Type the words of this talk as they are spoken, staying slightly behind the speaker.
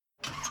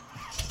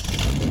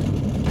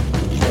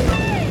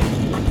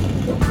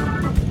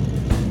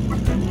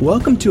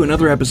Welcome to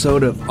another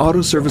episode of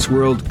Auto Service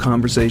World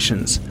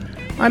Conversations.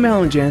 I'm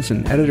Alan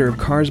Jansen, editor of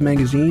Cars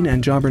Magazine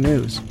and Jobber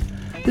News.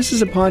 This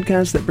is a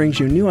podcast that brings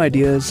you new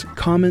ideas,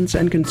 comments,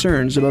 and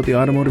concerns about the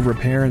automotive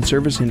repair and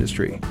service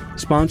industry,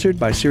 sponsored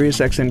by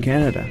SiriusXM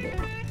Canada.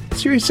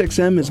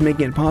 SiriusXM is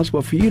making it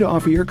possible for you to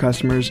offer your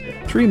customers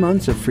 3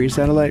 months of free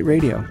satellite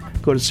radio.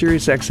 Go to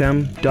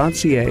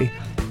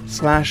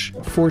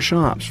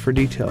SiriusXM.ca/4shops for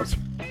details.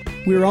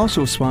 We are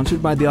also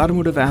sponsored by the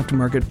Automotive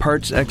Aftermarket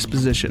Parts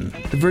Exposition,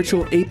 the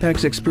virtual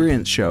Apex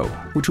Experience Show,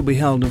 which will be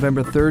held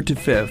November 3rd to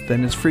 5th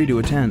and is free to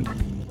attend.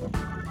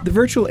 The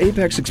virtual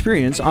Apex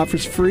Experience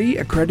offers free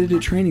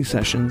accredited training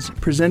sessions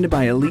presented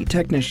by elite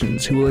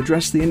technicians who will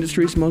address the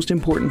industry's most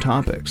important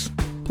topics.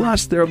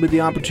 Plus, there will be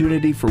the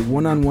opportunity for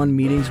one-on-one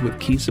meetings with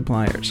key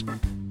suppliers.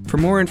 For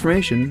more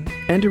information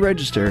and to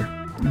register,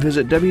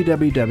 visit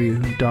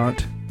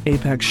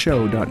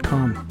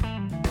www.apexshow.com.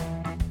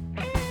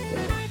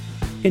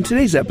 In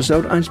today's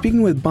episode, I'm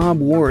speaking with Bob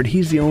Ward.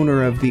 He's the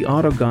owner of the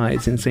Auto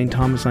Guides in St.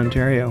 Thomas,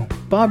 Ontario.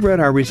 Bob read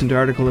our recent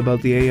article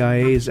about the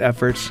AIA's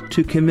efforts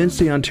to convince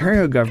the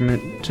Ontario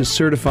government to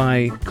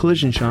certify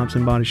collision shops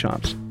and body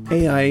shops.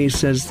 AIA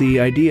says the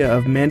idea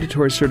of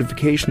mandatory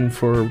certification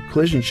for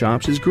collision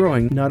shops is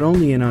growing not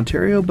only in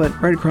Ontario but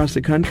right across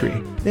the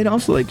country. They'd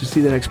also like to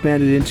see that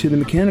expanded into the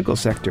mechanical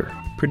sector.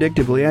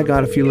 Predictably, I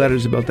got a few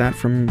letters about that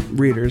from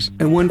readers,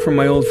 and one from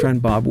my old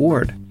friend Bob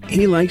Ward.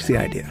 He likes the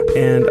idea,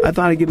 and I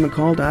thought I'd give him a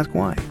call to ask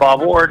why.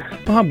 Bob Ward.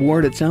 Bob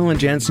Ward, it's Alan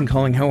Jansen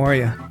calling. How are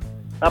you?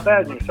 Not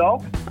bad. And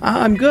yourself?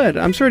 I'm good.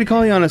 I'm sorry to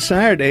call you on a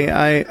Saturday.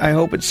 I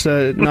hope it's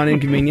not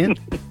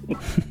inconvenient.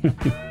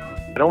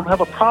 I don't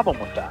have a problem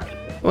with that.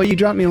 Well, you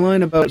dropped me a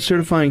line about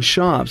certifying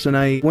shops, and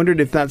I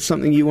wondered if that's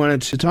something you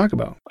wanted to talk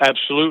about.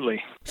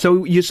 Absolutely.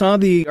 So you saw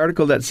the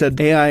article that said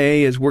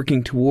AIA is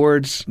working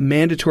towards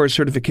mandatory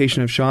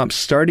certification of shops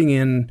starting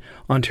in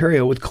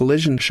Ontario with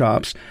collision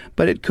shops,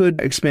 but it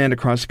could expand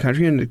across the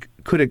country and it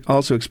could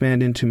also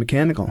expand into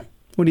mechanical.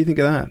 What do you think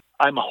of that?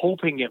 I'm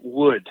hoping it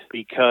would,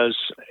 because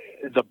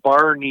the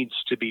bar needs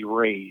to be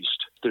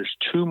raised. There's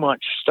too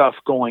much stuff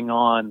going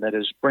on that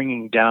is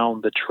bringing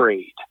down the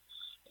trade.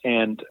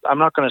 And I'm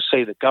not going to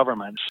say the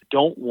governments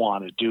don't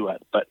want to do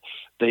it, but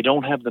they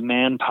don't have the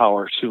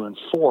manpower to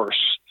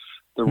enforce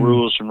the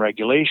rules and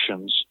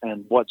regulations.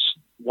 And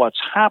what's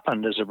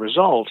happened as a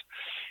result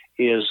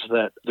is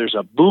that there's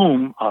a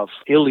boom of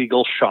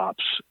illegal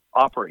shops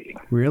operating.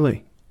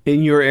 Really?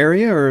 In your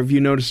area, or have you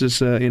noticed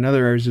this in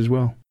other areas as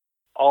well?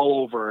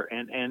 All over,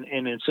 and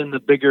it's in the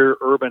bigger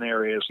urban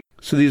areas.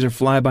 So these are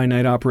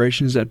fly-by-night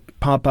operations that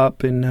pop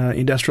up in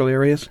industrial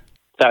areas?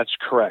 That's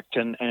correct.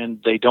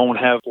 And they don't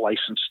have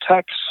licensed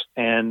techs,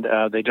 and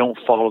they don't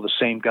follow the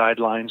same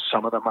guidelines.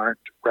 Some of them aren't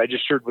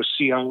registered with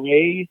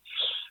CIA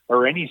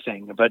or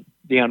anything. But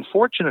the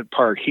unfortunate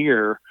part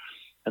here,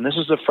 and this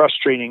is the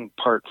frustrating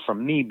part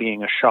from me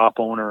being a shop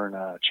owner and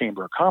a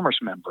Chamber of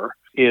Commerce member,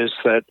 is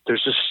that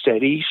there's a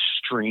steady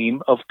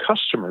stream of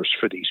customers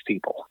for these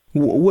people.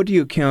 What do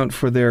you account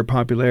for their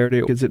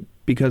popularity? Is it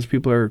because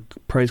people are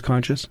price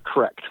conscious?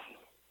 Correct.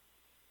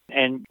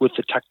 And with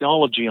the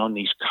technology on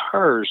these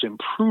cars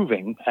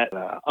improving at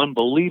an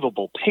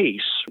unbelievable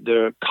pace,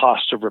 the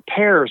cost of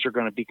repairs are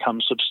going to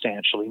become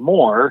substantially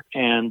more.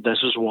 And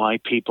this is why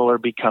people are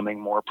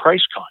becoming more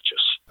price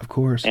conscious. Of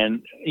course.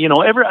 And,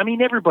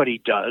 everybody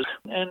does.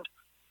 And,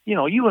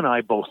 you and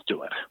I both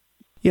do it.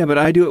 Yeah, but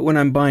I do it when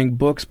I'm buying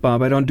books,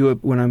 Bob. I don't do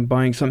it when I'm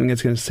buying something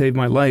that's going to save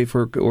my life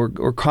or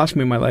cost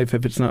me my life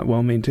if it's not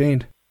well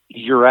maintained.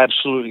 You're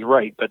absolutely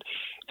right. But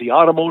the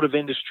automotive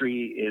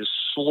industry is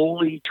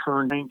slowly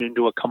turning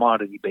into a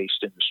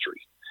commodity-based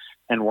industry.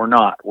 And we're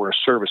not. We're a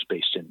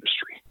service-based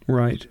industry.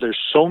 Right. There's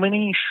so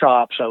many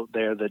shops out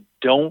there that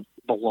don't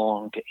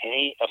belong to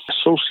any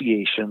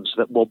associations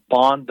that will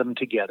bond them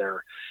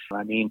together.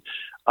 I mean,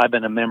 I've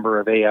been a member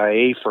of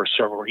AIA for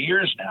several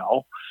years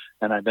now,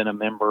 and I've been a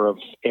member of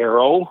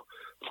Aero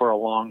for a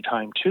long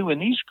time too.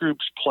 And these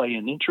groups play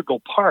an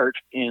integral part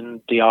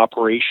in the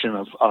operation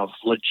of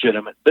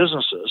legitimate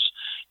businesses.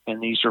 And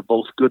these are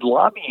both good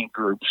lobbying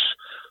groups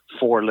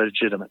for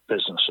legitimate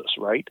businesses,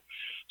 right?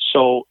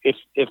 So if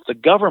the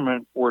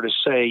government were to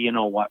say, you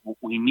know what,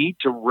 we need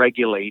to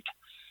regulate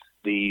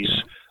these,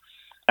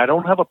 I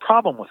don't have a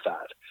problem with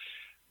that.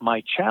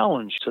 My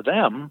challenge to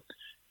them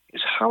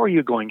is, how are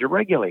you going to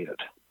regulate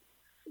it?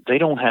 They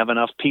don't have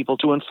enough people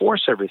to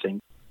enforce everything.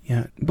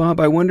 Yeah.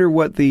 Bob, I wonder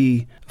what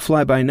the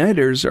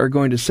fly-by-nighters are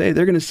going to say.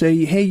 They're going to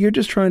say, hey, you're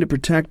just trying to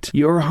protect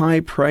your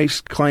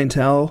high-priced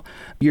clientele.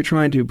 You're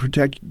trying to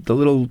protect the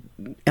little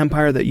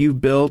empire that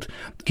you've built.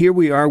 Here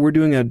we are. We're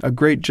doing a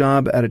great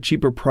job at a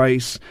cheaper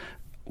price.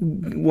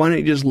 Why don't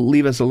you just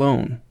leave us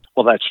alone?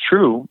 Well, that's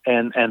true.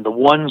 And the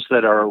ones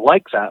that are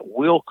like that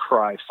will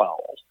cry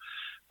foul.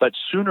 But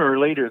sooner or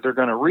later, they're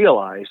going to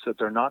realize that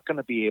they're not going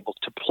to be able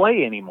to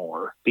play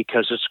anymore,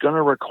 because it's going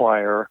to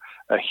require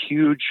a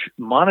huge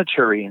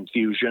monetary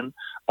infusion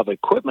of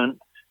equipment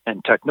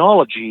and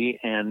technology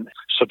and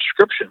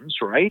subscriptions,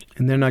 right?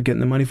 And they're not getting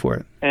the money for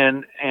it.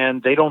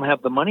 And they don't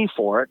have the money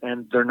for it,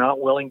 and they're not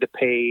willing to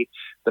pay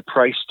the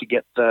price to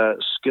get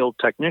the skilled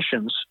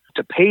technicians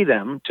to pay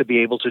them to be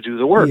able to do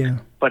the work. Yeah.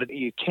 But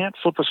you can't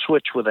flip a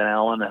switch with an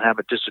Allen and have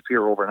it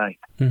disappear overnight.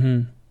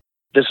 Mm-hmm.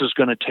 This is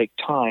going to take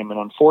time, and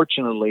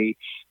unfortunately,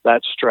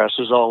 that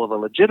stresses all of the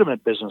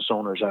legitimate business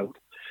owners out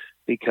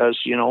because,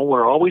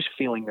 we're always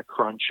feeling the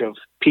crunch of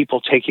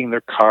people taking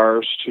their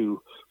cars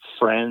to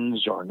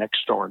friends or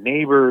next door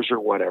neighbors or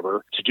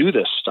whatever to do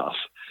this stuff.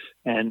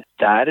 And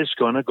that is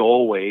going to go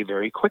away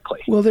very quickly.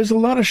 Well, there's a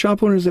lot of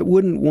shop owners that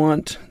wouldn't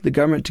want the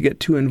government to get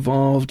too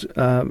involved,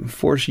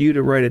 force you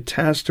to write a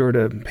test or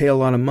to pay a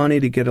lot of money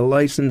to get a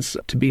license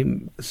to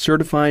be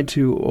certified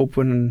to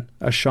open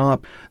a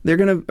shop. They're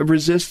going to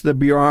resist the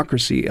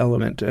bureaucracy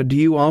element. Do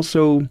you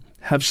also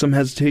have some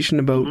hesitation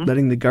about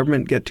letting the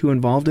government get too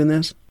involved in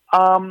this?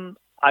 I'm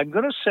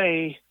going to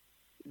say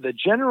the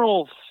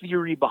general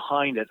theory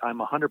behind it, I'm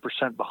 100%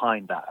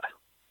 behind that,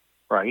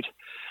 right?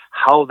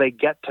 How they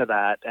get to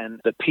that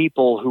and the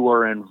people who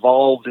are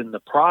involved in the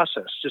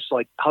process, just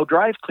like how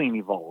DriveClean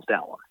evolved,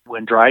 Alan.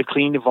 When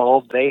DriveClean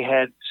evolved, they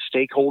had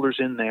stakeholders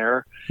in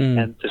there,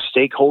 and the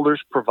stakeholders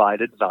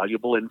provided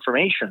valuable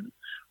information,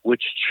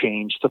 which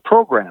changed the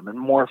program and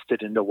morphed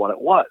it into what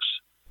it was.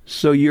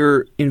 So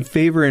you're in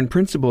favor in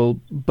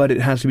principle, but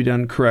it has to be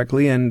done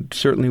correctly and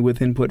certainly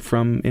with input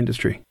from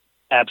industry.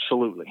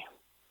 Absolutely.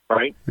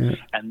 Right? Yeah.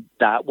 And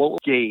that will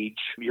gauge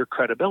your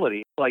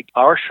credibility. Like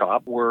our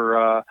shop, we're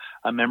a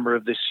member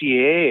of the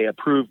CAA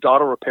approved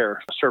auto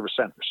repair service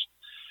centers.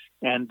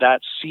 And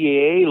that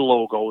CAA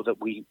logo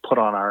that we put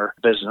on our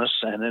business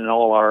and in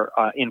all our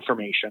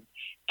information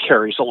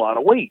carries a lot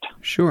of weight.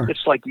 Sure.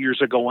 It's like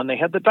years ago when they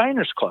had the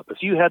Diners Club. If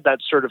you had that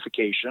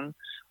certification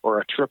or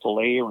a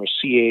AAA or a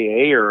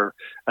CAA or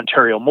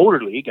Ontario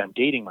Motor League, I'm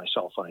dating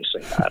myself when I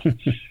say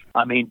that.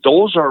 I mean,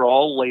 those are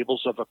all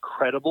labels of a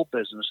credible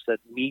business that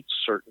meets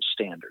certain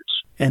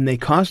standards. And they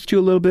cost you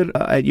a little bit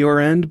at your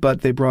end,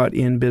 but they brought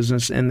in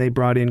business and they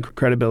brought in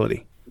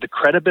credibility. The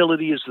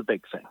credibility is the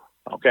big thing,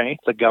 okay?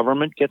 The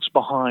government gets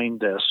behind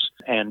this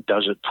and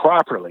does it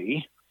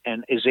properly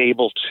and is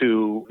able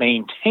to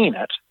maintain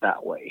it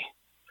that way.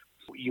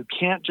 You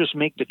can't just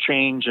make the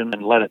change and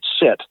let it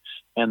sit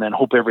and then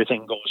hope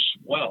everything goes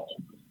well,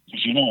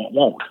 because it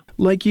won't.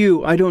 Like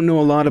you, I don't know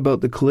a lot about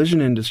the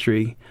collision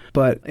industry,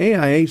 but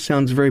AIA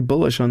sounds very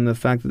bullish on the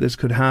fact that this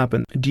could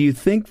happen. Do you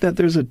think that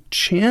there's a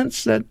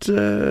chance that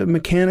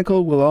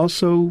mechanical will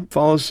also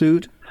follow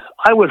suit?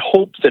 I would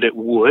hope that it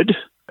would.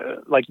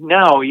 Like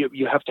now,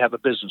 you have to have a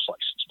business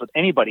license, but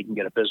anybody can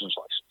get a business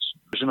license.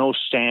 There's no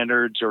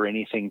standards or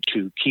anything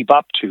to keep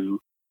up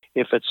to.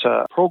 If it's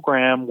a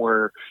program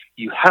where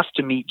you have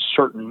to meet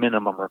certain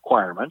minimum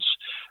requirements,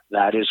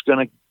 that is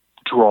going to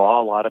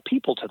draw a lot of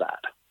people to that.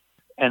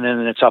 And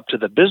then it's up to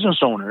the business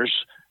owners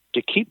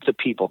to keep the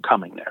people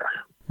coming there.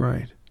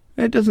 Right.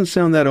 It doesn't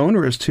sound that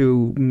onerous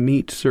to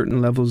meet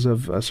certain levels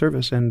of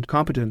service and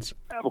competence.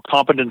 Well,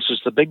 competence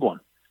is the big one.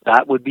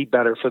 That would be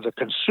better for the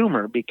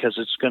consumer because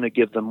it's going to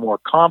give them more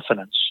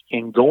confidence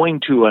in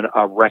going to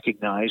a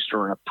recognized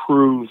or an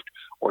approved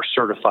or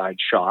certified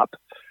shop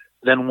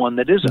than one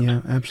that isn't.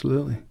 Yeah,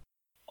 absolutely.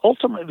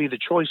 Ultimately, the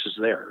choice is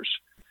theirs.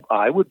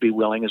 I would be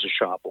willing as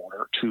a shop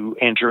owner to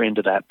enter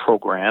into that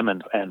program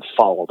and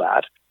follow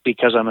that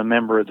because I'm a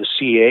member of the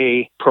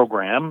CAA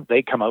program.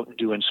 They come out and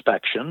do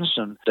inspections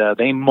and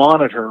they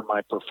monitor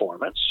my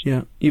performance.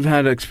 Yeah, you've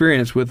had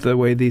experience with the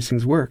way these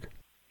things work.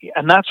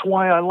 And that's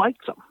why I like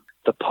them.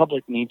 The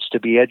public needs to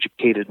be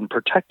educated and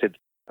protected.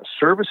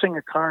 Servicing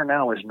a car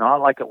now is not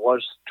like it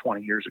was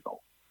 20 years ago.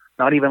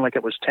 Not even like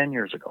it was 10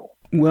 years ago.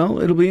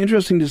 Well, it'll be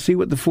interesting to see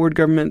what the Ford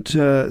government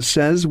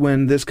says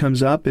when this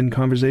comes up in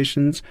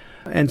conversations,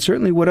 and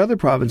certainly what other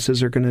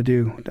provinces are going to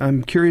do.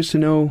 I'm curious to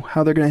know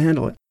how they're going to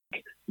handle it.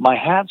 My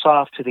hat's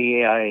off to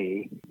the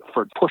AIA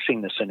for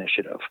pushing this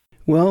initiative.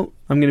 Well,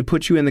 I'm going to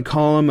put you in the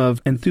column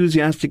of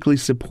enthusiastically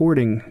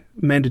supporting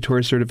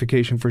mandatory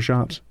certification for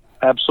shops.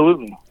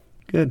 Absolutely.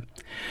 Good.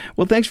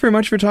 Well, thanks very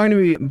much for talking to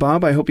me,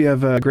 Bob. I hope you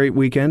have a great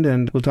weekend,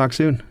 and we'll talk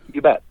soon.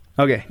 You bet.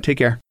 Okay, take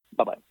care.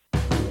 Bye-bye.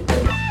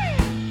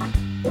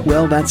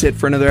 Well, that's it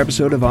for another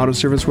episode of Auto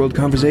Service World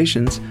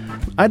Conversations.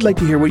 I'd like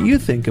to hear what you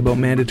think about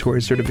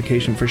mandatory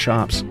certification for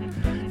shops.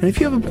 And if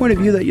you have a point of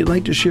view that you'd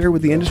like to share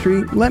with the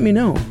industry, let me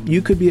know.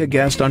 You could be a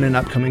guest on an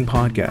upcoming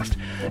podcast.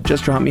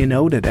 Just drop me a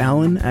note at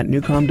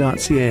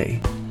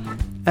alan@newcom.ca.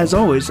 As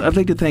always, I'd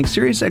like to thank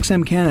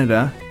SiriusXM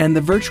Canada and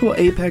the Virtual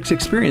Apex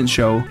Experience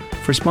Show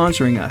for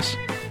sponsoring us.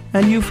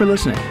 And you for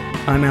listening.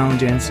 I'm Alan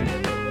Jansen.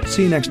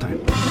 See you next time.